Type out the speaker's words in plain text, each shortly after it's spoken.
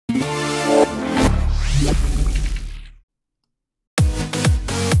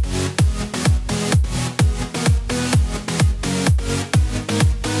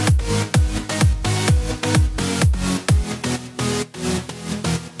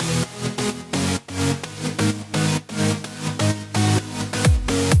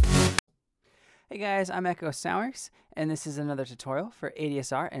guys, I'm Echo Soundworks, and this is another tutorial for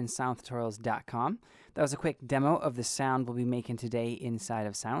ADSR and soundtutorials.com. That was a quick demo of the sound we'll be making today inside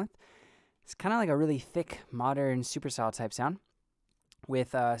of Sylenth. It's kind of like a really thick, modern supersaw type sound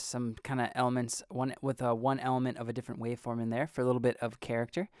with some kind of elements, one element of a different waveform in there for a little bit of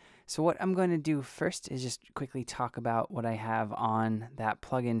character. So what I'm going to do first is just quickly talk about what I have on that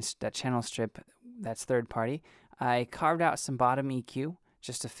plugin, that channel strip that's third party. I carved out some bottom EQ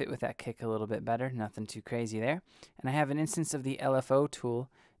just to fit with that kick a little bit better, nothing too crazy there. And I have an instance of the LFO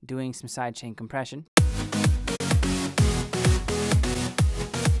tool doing some sidechain compression.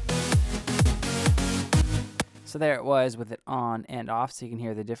 So there it was with it on and off, so you can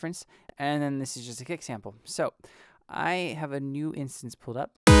hear the difference. And then this is just a kick sample. So I have a new instance pulled up.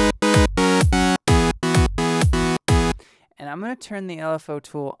 And I'm going to turn the LFO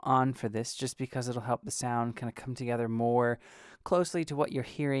tool on for this just because it'll help the sound kind of come together more closely to what you're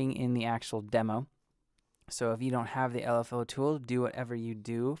hearing in the actual demo. So if you don't have the LFO tool, do whatever you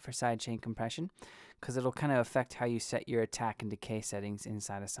do for sidechain compression because it'll kind of affect how you set your attack and decay settings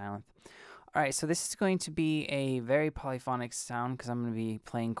inside of Sylenth. Alright, so this is going to be a very polyphonic sound because I'm going to be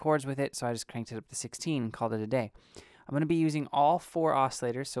playing chords with it, so I just cranked it up to 16 and called it a day. I'm going to be using all 4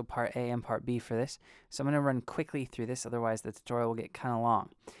 oscillators, so part A and part B for this. So I'm going to run quickly through this, otherwise the tutorial will get kind of long.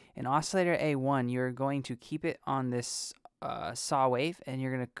 In oscillator A1, you're going to keep it on this saw wave, and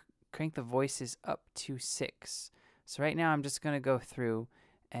you're going to crank the voices up to 6. So right now I'm just going to go through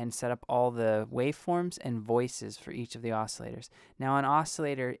and set up all the waveforms and voices for each of the oscillators. Now on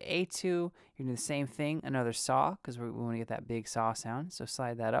oscillator A2, you're going to do the same thing, another saw, because we want to get that big saw sound. So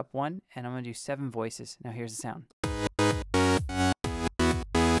slide that up 1, and I'm going to do 7 voices. Now here's the sound. I'm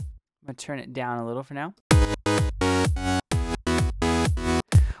going to turn it down a little for now.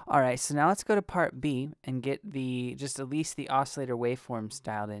 Alright, so now let's go to part B and get just at least the oscillator waveforms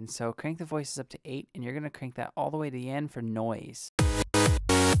dialed in. So crank the voices up to 8, and you're going to crank that all the way to the end for noise. And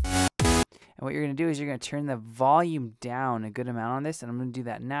what you're going to do is you're going to turn the volume down a good amount on this, and I'm going to do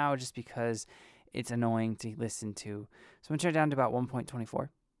that now just because it's annoying to listen to. So I'm going to turn it down to about 1.24.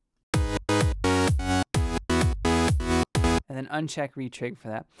 And then uncheck retrig for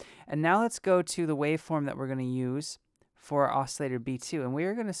that. And now let's go to the waveform that we're going to use for our oscillator B2. And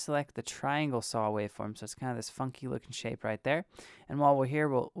we're going to select the triangle saw waveform. So it's kind of this funky looking shape right there. And while we're here,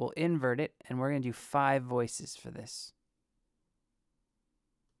 we'll invert it, and we're going to do 5 voices for this.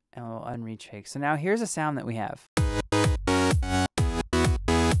 And we'll unretrig. So now here's a sound that we have.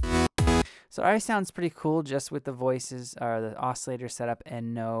 So it already sounds pretty cool just with the voices or the oscillator setup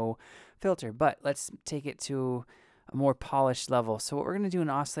and no filter. But let's take it to a more polished level. So what we're going to do in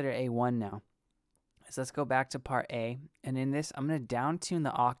oscillator A1 now is let's go back to part A. And in this, I'm going to down tune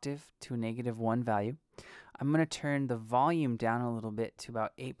the octave to a -1 value. I'm going to turn the volume down a little bit to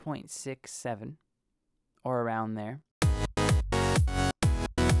about 8.67 or around there.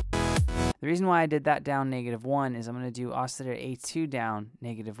 The reason why I did that down -1 is I'm going to do oscillator A2 down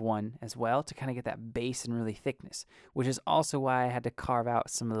 -1 as well to kind of get that bass and really thickness, which is also why I had to carve out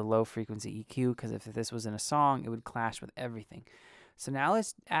some of the low frequency EQ, because if this was in a song, it would clash with everything. So now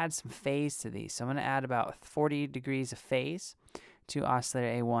let's add some phase to these. So I'm going to add about 40 degrees of phase to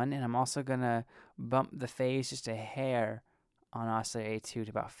oscillator A1, and I'm also going to bump the phase just a hair on oscillator A2 to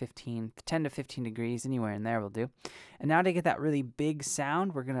about 10 to 15 degrees, anywhere in there will do. And now to get that really big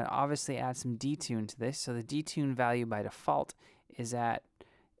sound, we're going to obviously add some detune to this. So the detune value by default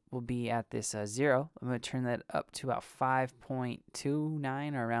will be at this 0. I'm going to turn that up to about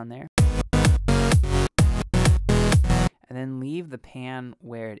 5.29 or around there. And then leave the pan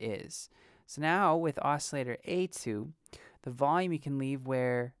where it is. So now with oscillator A2, the volume you can leave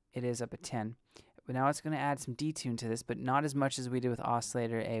where it is up at 10. But now it's going to add some detune to this, but not as much as we did with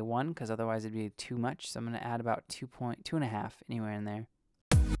oscillator A1, because otherwise it'd be too much. So I'm going to add about 2.5, anywhere in there.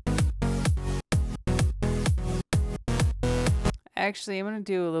 Actually, I'm going to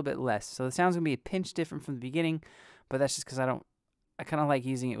do a little bit less. So the sound's going to be a pinch different from the beginning, but that's just because I kind of like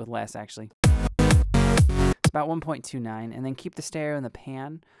using it with less, actually. It's about 1.29, and then keep the stereo and the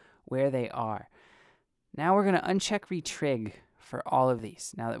pan where they are. Now we're going to uncheck retrig for all of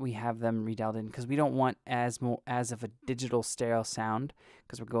these now that we have them redialed in, because we don't want as of a digital stereo sound,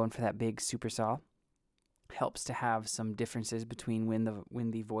 because we're going for that big supersaw. Helps to have some differences between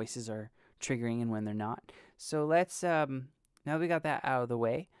when the voices are triggering and when they're not. So let's now we got that out of the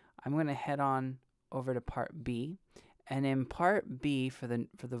way, I'm going to head on over to part B. And in part B for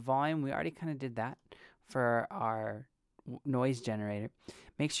the volume, we already kind of did that for our noise generator.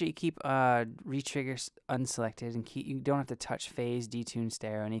 Make sure you keep retrigger unselected, and you don't have to touch phase, detune,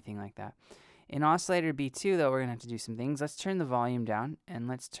 stereo, anything like that. In oscillator B2, though, we're going to have to do some things. Let's turn the volume down, and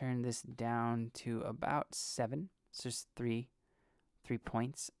let's turn this down to about 7. So just three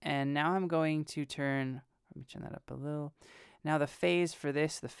points. And now I'm going to turn, let me turn that up a little. Now the phase for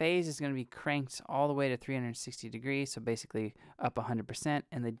this, the phase is going to be cranked all the way to 360 degrees, so basically up 100%.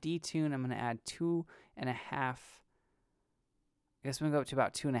 And the detune, I'm going to add 2.5. I guess I'm going to go up to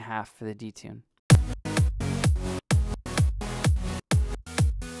about 2.5 for the detune.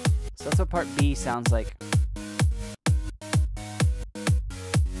 So that's what part B sounds like.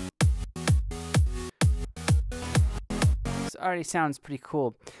 This already sounds pretty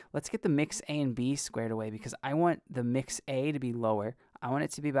cool. Let's get the mix A and B squared away because I want the mix A to be lower. I want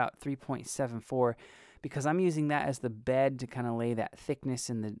it to be about 3.74 because I'm using that as the bed to kind of lay that thickness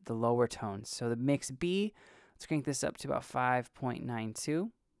in the lower tones. So the mix B, let's crank this up to about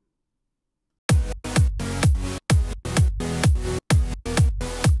 5.92.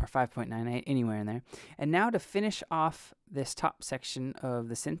 Or 5.98, anywhere in there. And now to finish off this top section of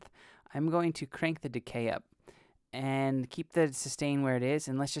the synth, I'm going to crank the decay up and keep the sustain where it is,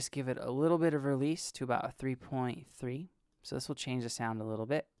 and let's just give it a little bit of release to about a 3.3. So this will change the sound a little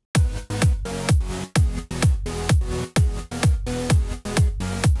bit.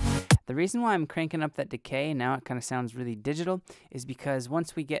 The reason why I'm cranking up that decay, and now it kind of sounds really digital, is because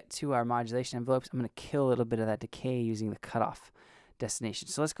once we get to our modulation envelopes, I'm going to kill a little bit of that decay using the cutoff destination.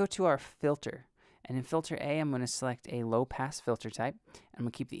 So let's go to our filter. And in filter A, I'm going to select a low pass filter type. I'm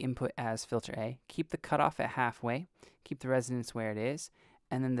going to keep the input as filter A. Keep the cutoff at halfway. Keep the resonance where it is.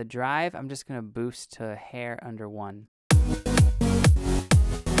 And then the drive, I'm just going to boost to a hair under 1.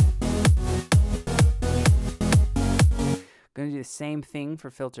 Going to do the same thing for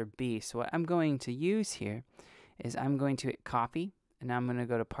filter B. So what I'm going to use here is I'm going to hit copy, and now I'm going to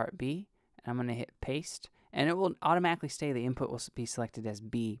go to part B, and I'm going to hit paste. And it will automatically stay, the input will be selected as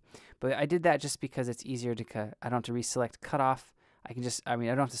B. But I did that just because it's easier to cut. I don't have to reselect cutoff. I can just, I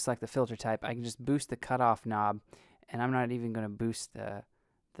don't have to select the filter type. I can just boost the cutoff knob, and I'm not even going to boost the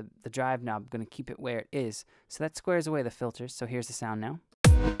drive knob. I'm going to keep it where it is. So that squares away the filters. So here's the sound now.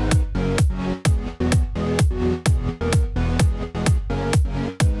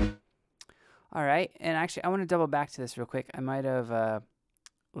 All right, and actually I want to double back to this real quick. I might have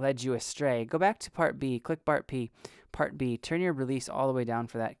led you astray. Go back to part B, click part B, turn your release all the way down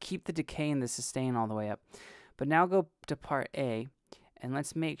for that. Keep the decay and the sustain all the way up. But now go to part A, and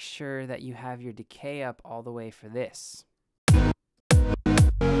let's make sure that you have your decay up all the way for this.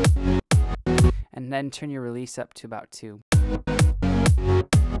 And then turn your release up to about 2.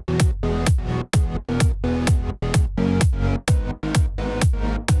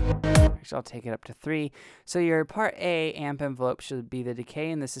 I'll take it up to 3. So your part A amp envelope should be the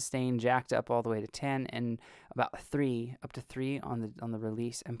decay and the sustain jacked up all the way to 10 and about 3, up to 3 on the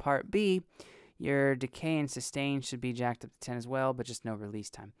release. And part B, your decay and sustain should be jacked up to 10 as well, but just no release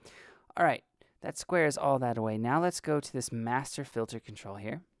time. All right, that squares all that away. Now let's go to this master filter control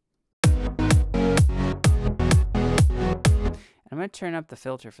here. And I'm going to turn up the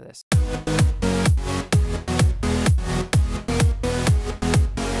filter for this.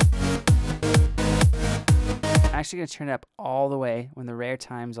 I'm actually going to turn it up all the way. When the rare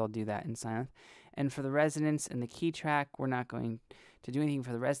times, I'll do that in Sylenth. And for the resonance and the key track, we're not going to do anything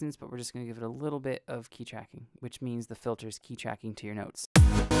for the resonance, but we're just going to give it a little bit of key tracking, which means the filter is key tracking to your notes.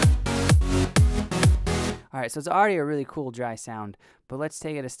 All right, so it's already a really cool dry sound, but let's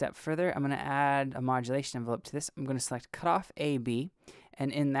take it a step further. I'm going to add a modulation envelope to this. I'm going to select cutoff AB,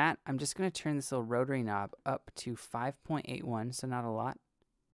 and in that, I'm just going to turn this little rotary knob up to 5.81, so not a lot.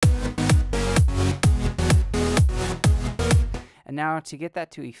 And now to get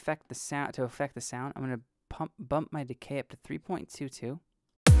that to affect the sound, I'm going to bump my decay up to 3.22.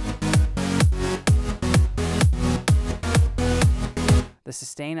 The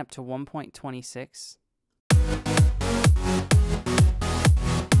sustain up to 1.26.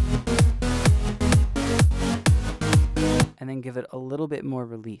 And then give it a little bit more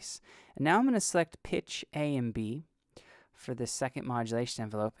release. And now I'm going to select pitch A and B for the second modulation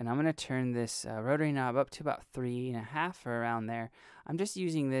envelope, and I'm going to turn this rotary knob up to about 3.5 or around there. I'm just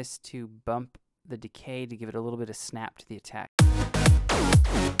using this to bump the decay to give it a little bit of snap to the attack.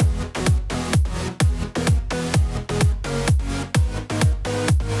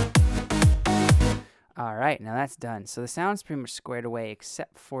 All right, now that's done. So the sound's pretty much squared away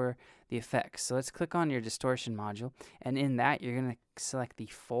except for the effects. So let's click on your distortion module, and in that you're going to select the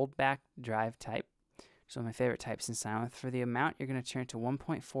fold back drive type. So my favorite types in Sylenth. For the amount, you're going to turn it to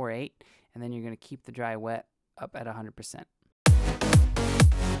 1.48, and then you're going to keep the dry wet up at 100%.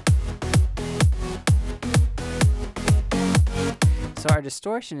 So our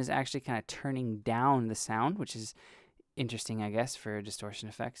distortion is actually kind of turning down the sound, which is interesting, I guess, for a distortion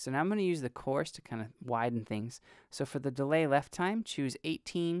effect. So now I'm going to use the coarse to kind of widen things. So for the delay left time, choose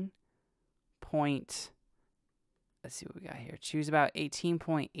 18 point, let's see what we got here. Choose about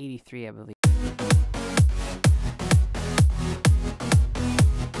 18.83, I believe.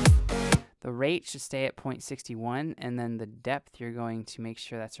 The rate should stay at 0.61, and then the depth you're going to make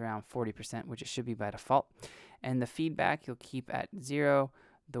sure that's around 40%, which it should be by default. And the feedback you'll keep at 0.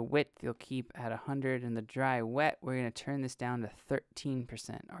 The width you'll keep at 100, and the dry wet we're going to turn this down to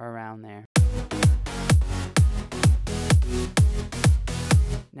 13% or around there.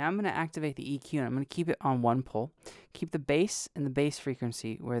 Now I'm going to activate the EQ, and I'm going to keep it on one pole. Keep the bass and the bass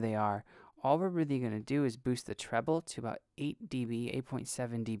frequency where they are. All we're really going to do is boost the treble to about 8 dB,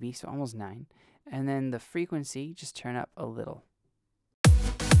 8.7 dB, so almost 9. And then the frequency, just turn up a little.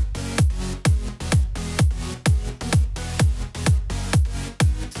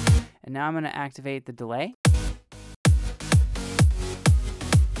 And now I'm going to activate the delay.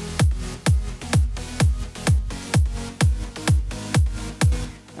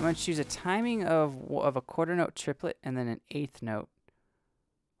 I'm going to choose a timing of a quarter note triplet and then an eighth note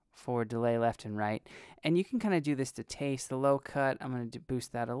for delay left and right. And you can kind of do this to taste. The low cut, I'm going to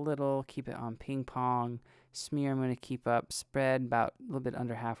boost that a little, keep it on ping pong. Smear I'm going to keep up, spread about a little bit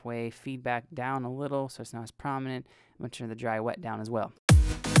under halfway, feedback down a little so it's not as prominent. I'm going to turn the dry wet down as well.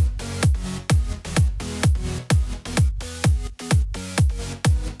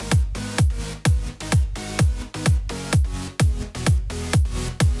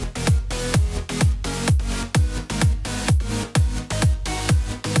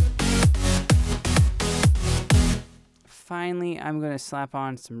 Finally, I'm going to slap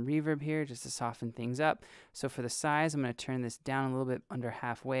on some reverb here just to soften things up. So for the size, I'm going to turn this down a little bit under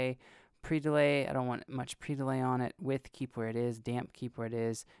halfway. Pre-delay, I don't want much pre-delay on it. Width, keep where it is. Damp, keep where it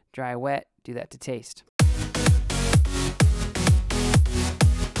is. Dry, wet, do that to taste.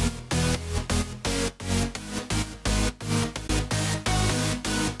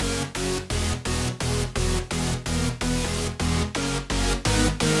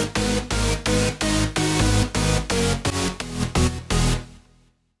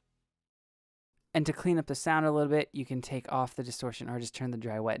 And to clean up the sound a little bit, you can take off the distortion or just turn the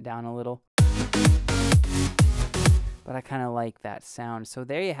dry wet down a little. But I kind of like that sound. So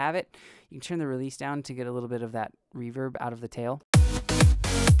there you have it. You can turn the release down to get a little bit of that reverb out of the tail.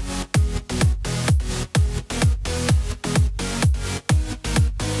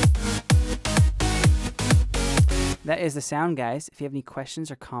 That is the sound, guys. If you have any questions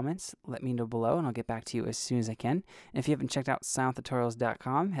or comments, let me know below and I'll get back to you as soon as I can. And if you haven't checked out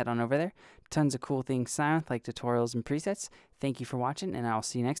SylenthTutorials.com, head on over there. Tons of cool things Sylenth, like tutorials and presets. Thank you for watching, and I'll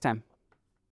see you next time.